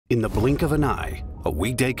In the blink of an eye, a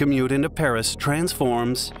weekday commute into Paris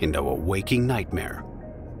transforms into a waking nightmare.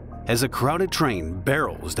 As a crowded train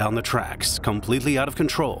barrels down the tracks, completely out of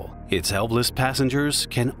control, its helpless passengers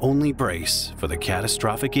can only brace for the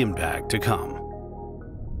catastrophic impact to come.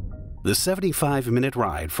 The 75-minute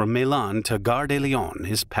ride from Milan to Gare de Lyon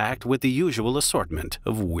is packed with the usual assortment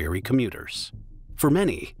of weary commuters. For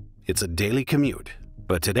many, it's a daily commute,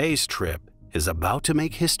 but today's trip is about to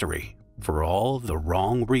make history for all the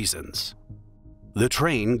wrong reasons. The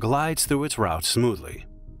train glides through its route smoothly,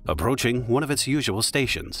 approaching one of its usual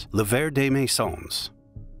stations, Le Gare des Maisons.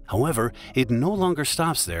 However, it no longer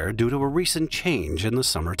stops there due to a recent change in the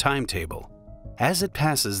summer timetable. As it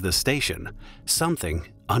passes the station, something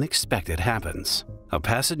unexpected happens. A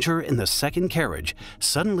passenger in the second carriage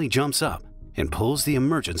suddenly jumps up and pulls the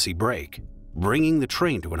emergency brake, bringing the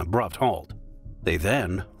train to an abrupt halt. They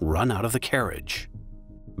then run out of the carriage.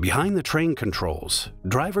 Behind the train controls,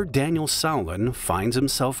 driver Daniel Saulin finds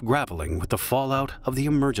himself grappling with the fallout of the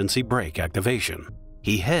emergency brake activation.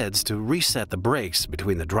 He heads to reset the brakes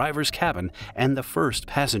between the driver's cabin and the first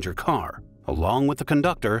passenger car, along with the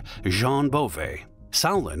conductor, Jean Beauvais.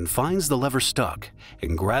 Saulin finds the lever stuck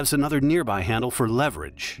and grabs another nearby handle for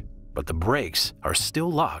leverage, but the brakes are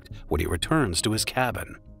still locked when he returns to his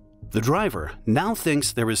cabin. The driver now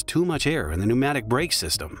thinks there is too much air in the pneumatic brake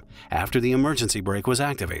system after the emergency brake was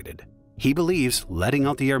activated. He believes letting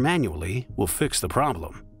out the air manually will fix the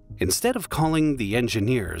problem. Instead of calling the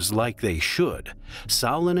engineers like they should,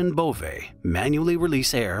 Saulin and Beauvais manually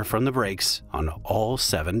release air from the brakes on all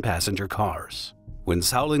 7 passenger cars. When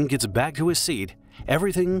Saulin gets back to his seat,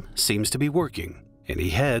 everything seems to be working, and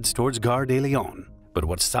he heads towards Gare de Lyon. But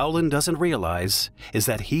what Saulin doesn't realize is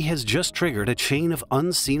that he has just triggered a chain of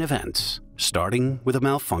unseen events, starting with a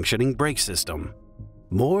malfunctioning brake system.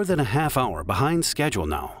 More than a half hour behind schedule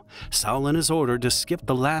now, Saulin is ordered to skip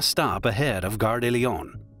the last stop ahead of Gare de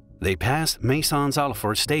Lyon. They pass Maisons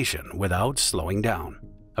Alfort station without slowing down,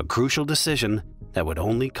 a crucial decision that would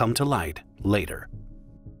only come to light later.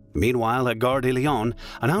 Meanwhile, at Gare de Lyon,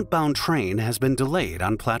 an outbound train has been delayed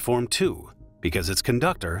on platform 2 because its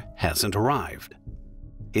conductor hasn't arrived.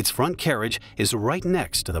 Its front carriage is right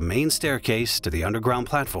next to the main staircase to the underground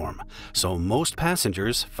platform, so most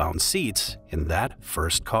passengers found seats in that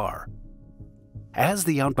first car. As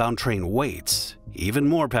the outbound train waits, even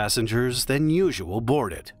more passengers than usual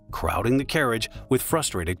board it, crowding the carriage with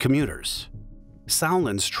frustrated commuters.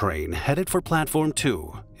 Saulin's train, headed for platform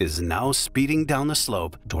 2, is now speeding down the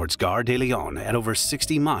slope towards Gare de Lyon at over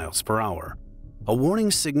 60 miles per hour. A warning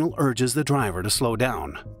signal urges the driver to slow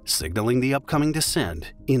down, signaling the upcoming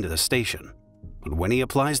descent into the station. But when he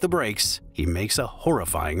applies the brakes, he makes a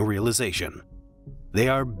horrifying realization. They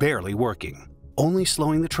are barely working, only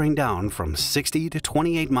slowing the train down from 60 to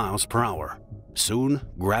 28 miles per hour. Soon,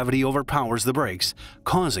 gravity overpowers the brakes,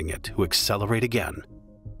 causing it to accelerate again.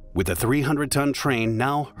 With the 300-ton train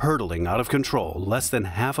now hurtling out of control less than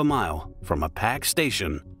half a mile from a packed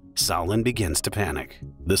station, Saulin begins to panic.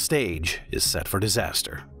 The stage is set for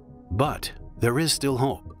disaster. But there is still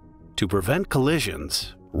hope. To prevent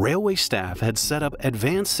collisions, railway staff had set up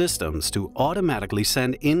advanced systems to automatically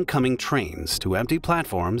send incoming trains to empty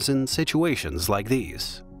platforms in situations like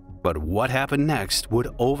these. But what happened next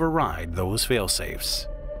would override those failsafes.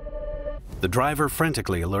 The driver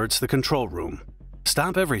frantically alerts the control room.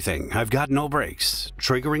 "Stop everything, I've got no brakes,"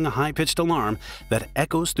 triggering a high-pitched alarm that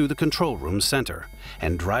echoes through the control room center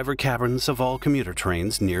and driver cabins of all commuter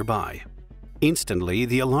trains nearby. Instantly,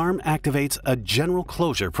 the alarm activates a general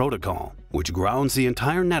closure protocol, which grounds the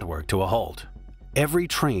entire network to a halt. Every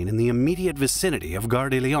train in the immediate vicinity of Gare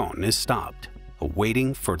de Lyon is stopped,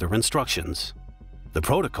 awaiting further instructions. The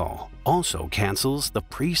protocol also cancels the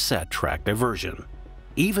preset track diversion.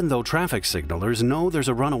 Even though traffic signalers know there's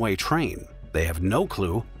a runaway train, they have no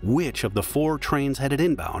clue which of the 4 trains headed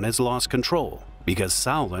inbound has lost control, because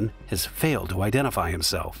Saulin has failed to identify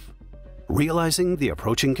himself. Realizing the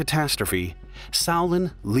approaching catastrophe,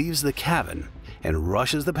 Saulin leaves the cabin and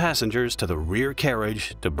rushes the passengers to the rear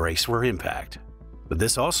carriage to brace for impact. But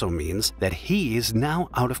this also means that he is now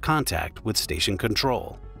out of contact with station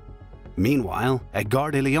control. Meanwhile, at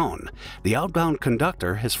Gare de Lyon, the outbound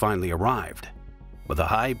conductor has finally arrived. But the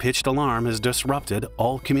high-pitched alarm has disrupted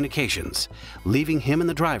all communications, leaving him and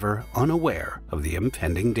the driver unaware of the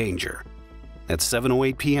impending danger. At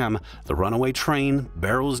 7:08 p.m., the runaway train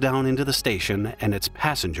barrels down into the station and its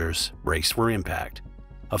passengers brace for impact.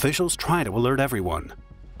 Officials try to alert everyone,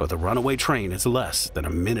 but the runaway train is less than a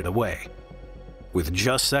minute away. With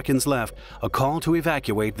just seconds left, a call to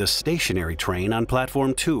evacuate the stationary train on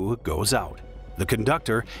platform 2 goes out. The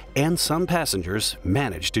conductor and some passengers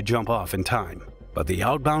manage to jump off in time, But the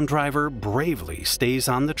outbound driver bravely stays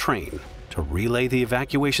on the train to relay the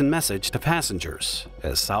evacuation message to passengers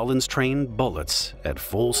as Saulin's train bullets at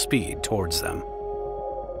full speed towards them.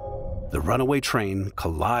 The runaway train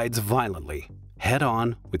collides violently,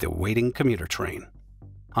 head-on with the waiting commuter train.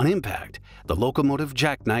 On impact, the locomotive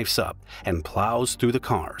jackknifes up and plows through the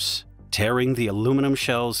cars, tearing the aluminum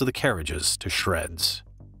shells of the carriages to shreds.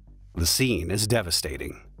 The scene is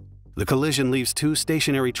devastating. The collision leaves two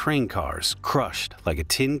stationary train cars crushed like a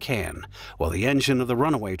tin can, while the engine of the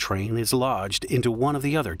runaway train is lodged into one of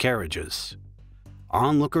the other carriages.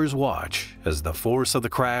 Onlookers watch as the force of the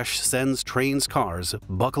crash sends train's cars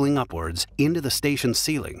buckling upwards into the station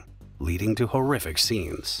ceiling, leading to horrific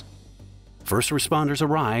scenes. First responders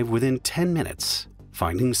arrive within 10 minutes,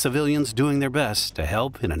 finding civilians doing their best to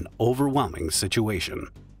help in an overwhelming situation.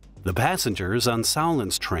 The passengers on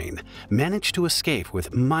Saulin's train managed to escape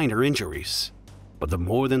with minor injuries, but the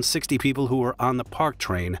more than 60 people who were on the Park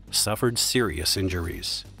train suffered serious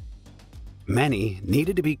injuries. Many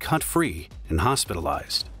needed to be cut free and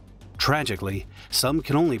hospitalized. Tragically, some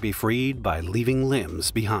can only be freed by leaving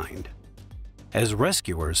limbs behind. As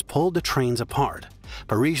rescuers pulled the trains apart,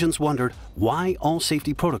 Parisians wondered why all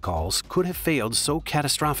safety protocols could have failed so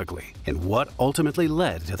catastrophically and what ultimately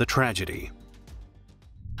led to the tragedy.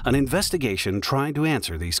 An investigation tried to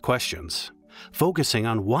answer these questions, focusing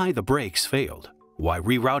on why the brakes failed, why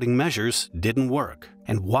rerouting measures didn't work,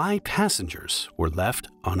 and why passengers were left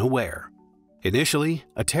unaware. Initially,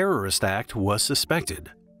 a terrorist act was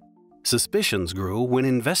suspected. Suspicions grew when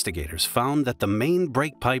investigators found that the main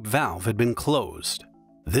brake pipe valve had been closed.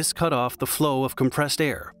 This cut off the flow of compressed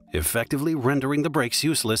air, effectively rendering the brakes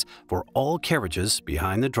useless for all carriages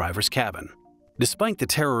behind the driver's cabin. Despite the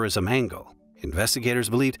terrorism angle, investigators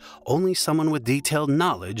believed only someone with detailed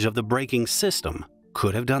knowledge of the braking system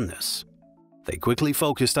could have done this. They quickly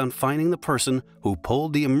focused on finding the person who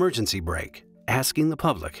pulled the emergency brake, asking the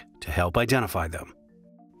public to help identify them.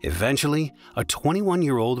 Eventually, a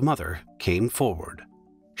 21-year-old mother came forward.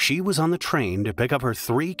 She was on the train to pick up her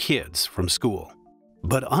 3 kids from school.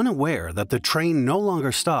 But unaware that the train no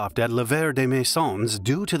longer stopped at Le Gare des Maisons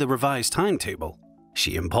due to the revised timetable,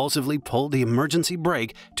 she impulsively pulled the emergency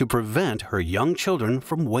brake to prevent her young children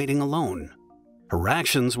from waiting alone. Her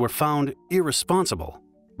actions were found irresponsible,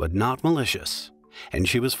 but not malicious, and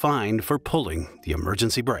she was fined for pulling the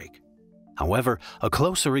emergency brake. However, a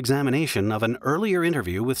closer examination of an earlier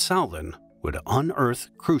interview with Saulin would unearth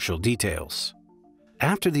crucial details.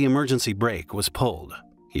 After the emergency brake was pulled,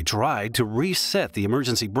 he tried to reset the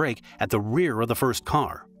emergency brake at the rear of the first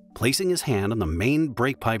car, placing his hand on the main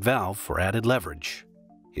brake pipe valve for added leverage.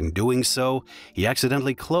 In doing so, he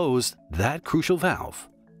accidentally closed that crucial valve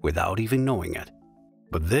without even knowing it.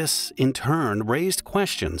 But this, in turn, raised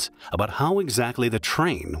questions about how exactly the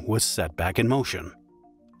train was set back in motion.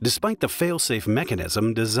 Despite the fail-safe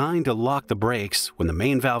mechanism designed to lock the brakes when the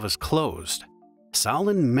main valve is closed,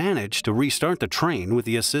 Saulin managed to restart the train with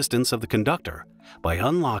the assistance of the conductor by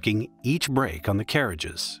unlocking each brake on the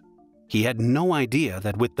carriages. He had no idea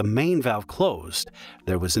that with the main valve closed,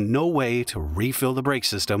 there was no way to refill the brake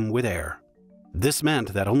system with air. This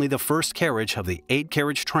meant that only the first carriage of the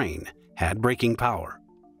 8-carriage train had braking power.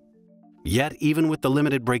 Yet, even with the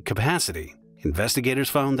limited brake capacity, investigators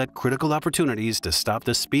found that critical opportunities to stop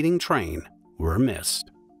the speeding train were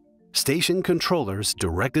missed. Station controllers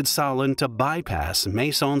directed Saulin to bypass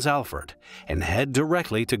Maisons Alfred and head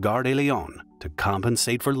directly to Gare de Lyon to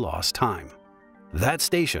compensate for lost time. That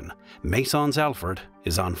station, Maisons Alfred,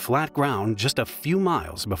 is on flat ground just a few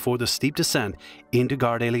miles before the steep descent into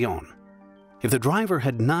Gare de Lyon. If the driver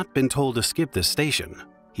had not been told to skip this station,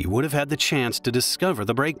 he would have had the chance to discover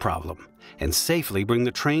the brake problem and safely bring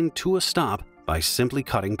the train to a stop by simply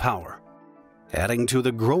cutting power. Adding to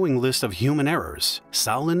the growing list of human errors,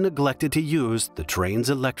 Saulin neglected to use the train's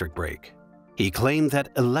electric brake. He claimed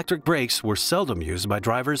that electric brakes were seldom used by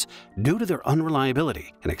drivers due to their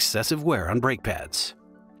unreliability and excessive wear on brake pads.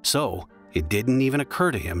 So, it didn't even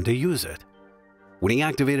occur to him to use it. When he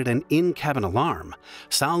activated an in-cabin alarm,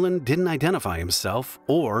 Saulin didn't identify himself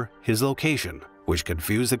or his location, which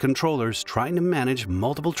confused the controllers trying to manage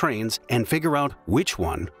multiple trains and figure out which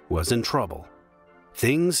one was in trouble.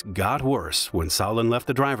 Things got worse when Saulin left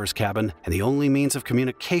the driver's cabin and the only means of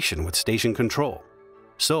communication with station control.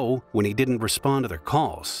 So, when he didn't respond to their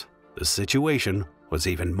calls, the situation was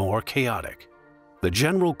even more chaotic. The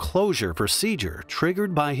general closure procedure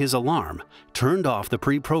triggered by his alarm turned off the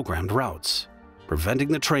pre-programmed routes, preventing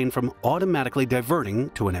the train from automatically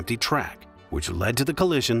diverting to an empty track, which led to the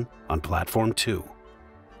collision on Platform 2.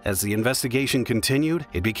 As the investigation continued,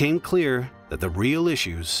 it became clear that the real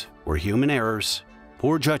issues were human errors,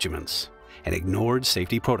 poor judgments, and ignored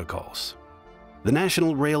safety protocols. The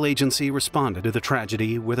National Rail Agency responded to the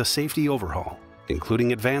tragedy with a safety overhaul,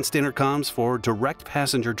 including advanced intercoms for direct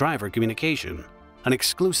passenger-driver communication, an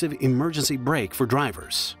exclusive emergency brake for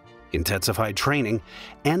drivers, intensified training,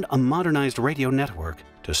 and a modernized radio network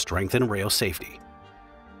to strengthen rail safety.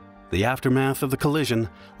 The aftermath of the collision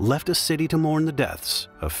left a city to mourn the deaths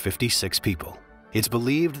of 56 people. It's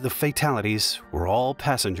believed the fatalities were all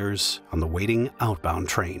passengers on the waiting outbound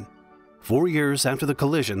train. 4 years after the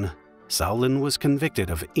collision, Sauerland was convicted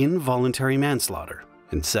of involuntary manslaughter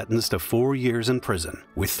and sentenced to 4 years in prison,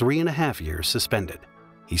 with 3.5 years suspended.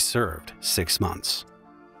 He served 6 months.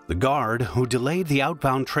 The guard who delayed the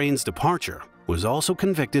outbound train's departure was also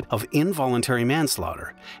convicted of involuntary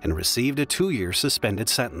manslaughter and received a 2-year suspended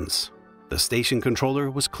sentence. The station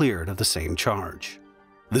controller was cleared of the same charge.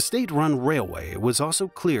 The state-run railway was also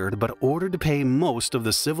cleared but ordered to pay most of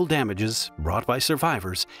the civil damages brought by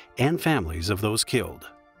survivors and families of those killed.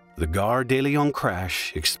 The Gare de Lyon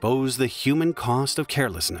crash exposed the human cost of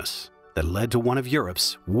carelessness that led to one of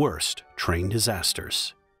Europe's worst train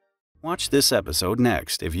disasters. Watch this episode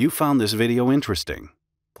next if you found this video interesting.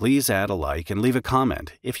 Please add a like and leave a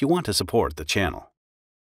comment if you want to support the channel.